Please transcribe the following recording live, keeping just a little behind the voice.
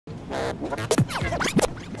Quiet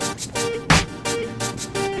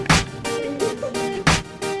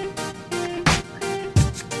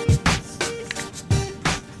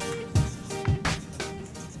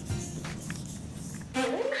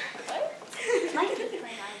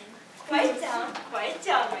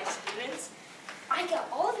down, my students. I got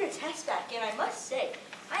all of your tests back, and I must say,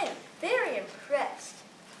 I am very impressed.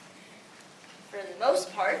 For the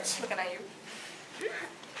most part, looking at you.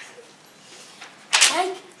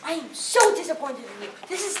 I am so disappointed in you.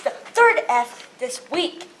 This is the third F this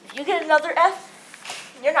week. If you get another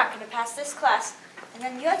F, you're not going to pass this class. And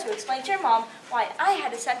then you have to explain to your mom why I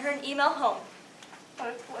had to send her an email home.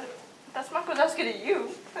 What? That's not because I was good at you.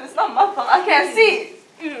 It's not my fault. I can't see.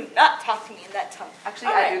 Do not talk to me in that tone.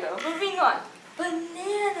 Actually, I do though. Moving on.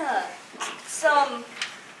 Banana. It's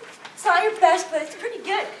not your best, but it's pretty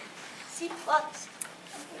good. C+.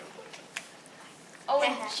 Oh,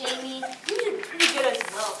 and Jamie, you did pretty good as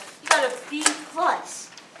well. You got a B+.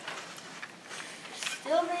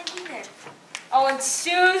 Still ranking there. Oh, and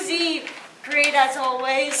Susie, great as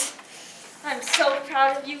always. I'm so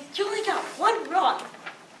proud of you. You only got one wrong.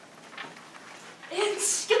 And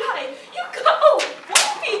Sky, you got a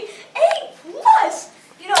A+.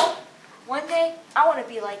 You know, one day I want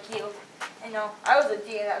to be like you. I know I was a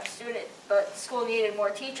DNF student, but school needed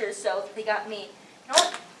more teachers, so they got me. You know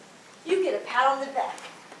what? You get a pat on the back.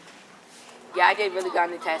 Yeah, I did really good on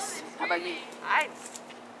the test. How about you? I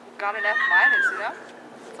got an F-, you know?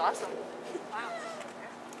 It's awesome. Wow.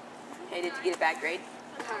 Hey, did you get a bad grade?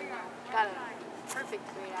 No, got a perfect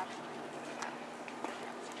grade actually.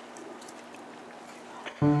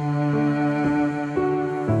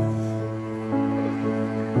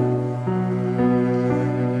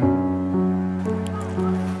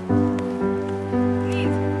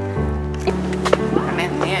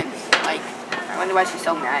 I wonder why she's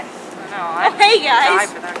so mad. Oh, hey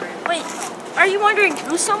guys! For that grade. Wait, are you wondering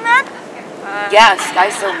who's so mad? Yeah,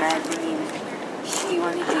 Sky's so mad. I mean, she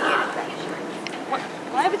wanted to get it back.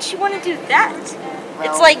 Why would she want to do that? Well,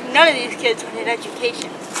 it's like none of these kids want an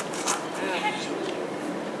education.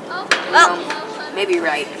 Well, maybe you're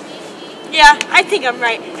right. Yeah, I think I'm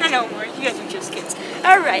right. I know more. You guys are just kids.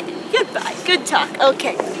 All right, goodbye. Good talk.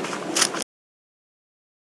 Okay.